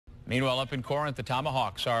Meanwhile, up in Corinth, the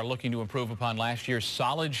Tomahawks are looking to improve upon last year's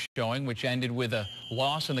solid showing, which ended with a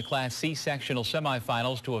loss in the Class C sectional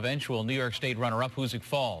semifinals to eventual New York State runner-up Hoosick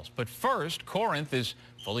Falls. But first, Corinth is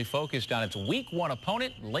fully focused on its Week 1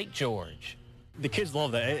 opponent, Lake George. The kids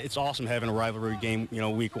love that. It's awesome having a rivalry game,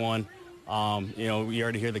 Week 1. We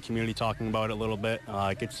already hear the community talking about it a little bit.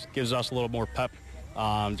 It gives us a little more pep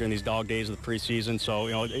during these dog days of the preseason. So,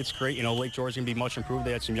 it's great. Lake George is going to be much improved.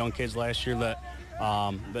 They had some young kids last year that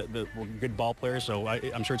were good ball players. So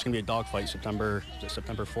I'm sure it's going to be a dogfight September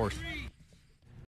 4th.